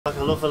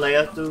Kalofalei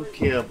atu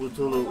kia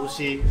putulu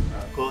usi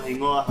ko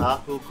hingoa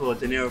ha'aku ko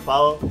Deniro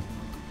Pao.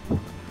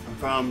 I'm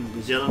from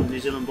New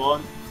Zealand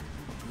born.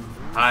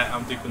 Hi,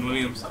 I'm Duken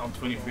Williams. I'm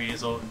 23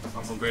 years old.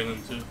 I'm from Grey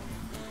Lynn too.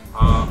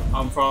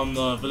 I'm from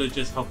the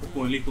villages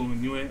Hapuku and Liku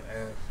and Niue.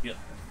 Yeah.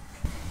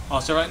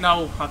 So right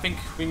now, I think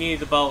we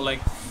need about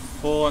like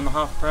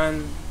 $4.5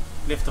 grand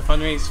left to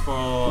fundraise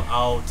for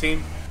our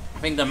team. I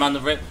think the amount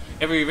of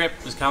every rep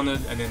is counted,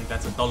 and then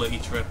that's $1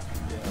 each rep.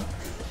 Yeah.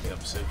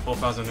 Yep. So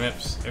 4,000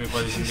 reps.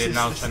 Everybody's in there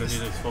now trying to do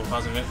those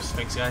 4,000 reps.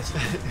 Thanks, guys.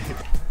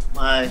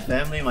 My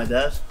family, my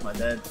dad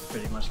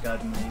pretty much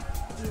guided me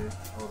through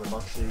all the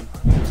boxing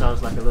since I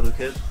was like a little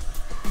kid,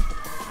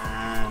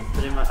 and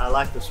pretty much I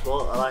like the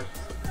sport. I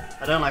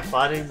don't like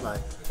fighting but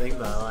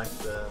I like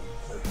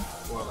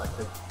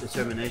the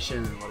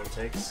determination and what it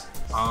takes.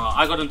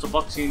 I got into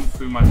boxing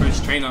through my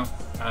first trainer,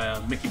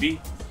 Mickey B.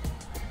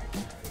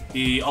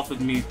 He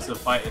offered me to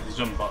fight at the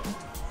gym, but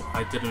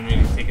I didn't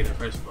really take it at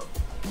first. But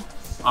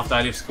after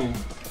I left school,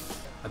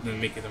 I didn't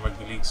make it in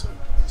rugby league, so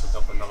I took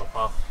up another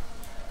path.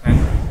 And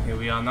here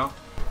we are now.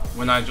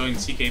 When I joined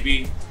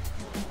CKB,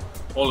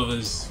 all of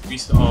his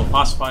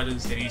past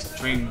fighters that he used to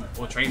train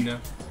there,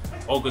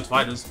 all good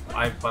fighters. But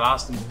I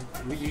asked them,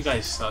 who do you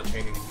guys start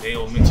training? They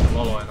all mentioned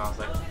Lolo, and I was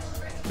like,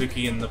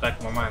 Lucky in the back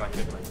of my mind, I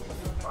kept like,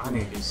 I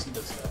need to go see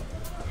this guy.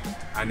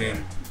 And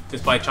then,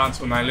 just by chance,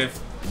 when I left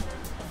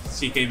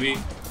CKB,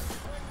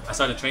 I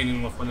started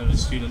training with one of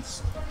his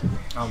students,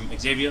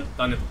 Xavier,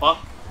 down at the park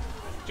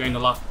during the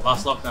last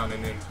lockdown,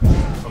 and then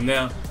from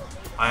there,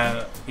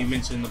 he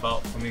mentioned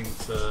about coming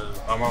to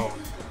Birmingham.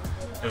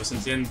 Ever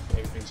since then,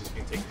 everything's just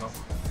been taken off.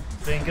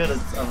 It's been good.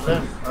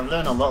 I've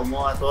learned a lot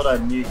more. I thought I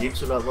knew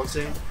heaps about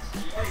boxing,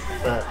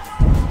 but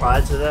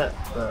prior to that,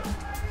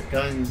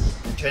 going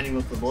and training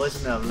with the boys,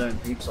 and I've learned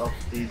heaps off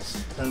him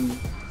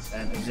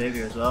and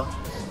Xavier as well.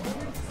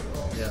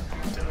 Yeah.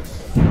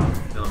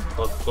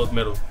 Gold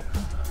medal.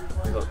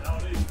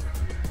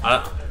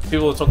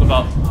 People talk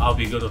about I'll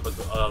be good with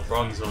a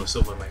bronze or a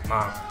silver. Like,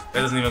 nah,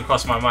 that doesn't even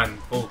cross my mind.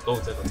 Go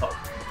to the top.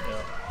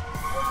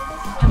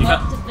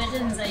 Yeah. What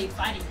divisions are you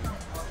fighting?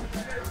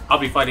 I'll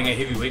be fighting at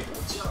heavyweight.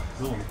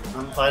 Ooh.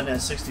 I'm fighting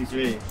at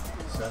 63,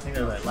 so I think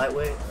they're like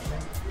lightweight.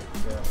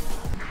 Yeah.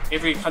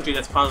 Every country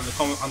that's part of the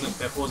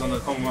that falls under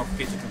the Commonwealth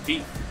gets to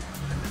compete.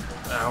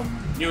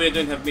 Niue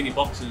don't have many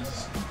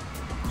boxers,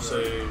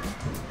 so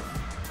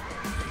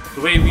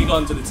the way we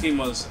got into the team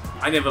was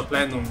I never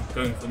planned on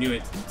going for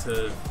Niue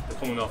to the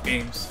Commonwealth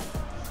Games,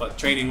 but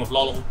training with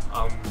Lolo,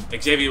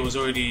 Xavier was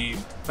already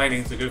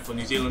planning to go for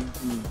New Zealand.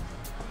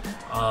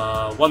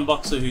 One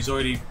boxer who's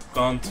already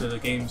gone to the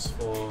games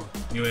for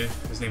Niue,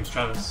 his name's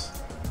Travis.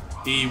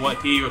 He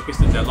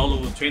requested that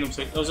Lolo would train him,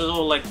 so it was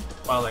all like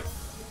a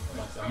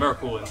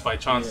miracle, and by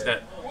chance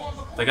that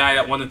the guy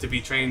that wanted to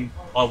be trained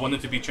by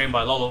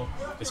Lolo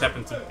just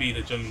happened to be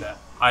the gym that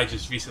I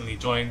just recently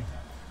joined,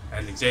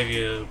 and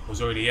Xavier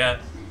was already at.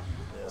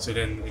 So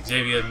then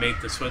Xavier made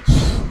the switch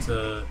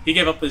he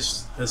gave up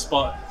his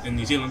spot in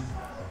New Zealand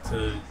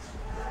to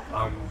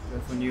go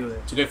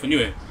for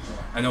Niue.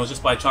 And it was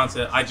just by chance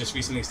that I just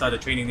recently started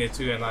training there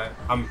too, and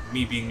I'm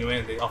me being Niue,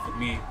 and they offered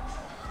me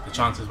the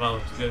chance as well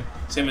to go.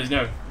 Same as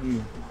Nero.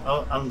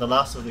 Oh, I'm the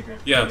last of the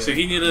group. Yeah, so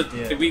he needed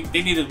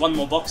they needed one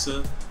more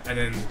boxer, and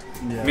then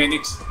me and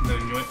Nick's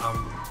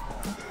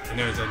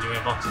Nero's a Niue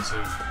boxer, so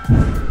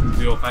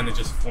we all kind of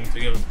just formed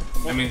together.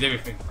 That means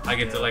everything. I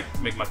get to like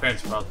make my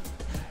parents proud.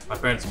 My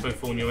parents both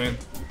full Niue.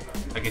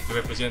 I get to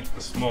represent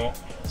a small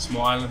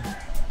island,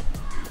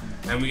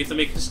 and we get to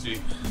make history.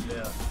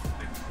 Yeah,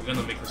 we're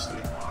gonna make history.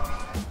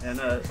 And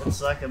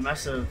it's like a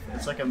massive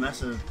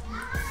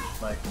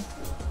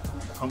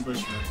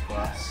accomplishment for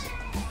us,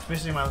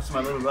 especially my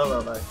little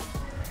brother. Like,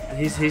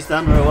 he's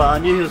done real well. I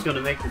knew he was going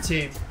to make the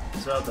team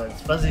as well, but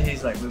it's fuzzy.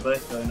 He's like, we're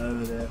both going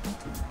over there,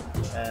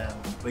 and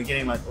we're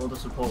getting like all the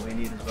support we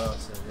need as well.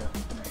 So yeah.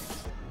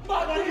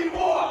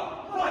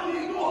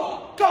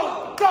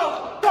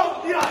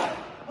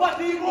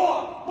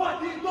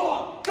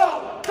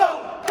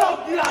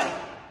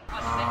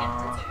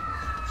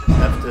 Just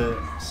have to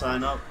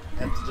sign up.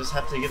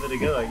 Have to give it a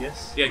go, I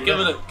guess. Yeah, give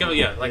it a go.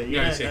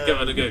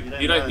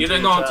 You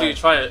don't know until you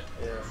try it.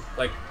 Yeah.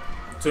 Like,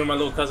 two of my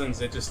little cousins,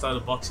 they just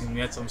started boxing. We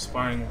had some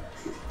sparring.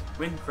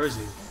 When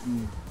Thursday.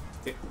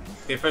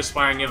 Their first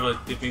sparring ever.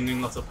 They've been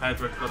doing lots of pad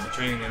work, lots of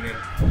training, and then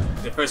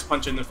their first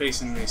punch in the face,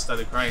 and they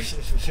started crying.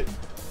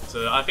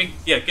 So I think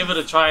give it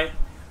a try.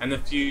 And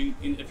if you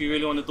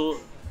really want to do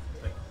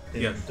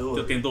it, do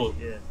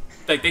it.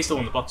 Like, they still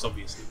want to box,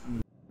 obviously.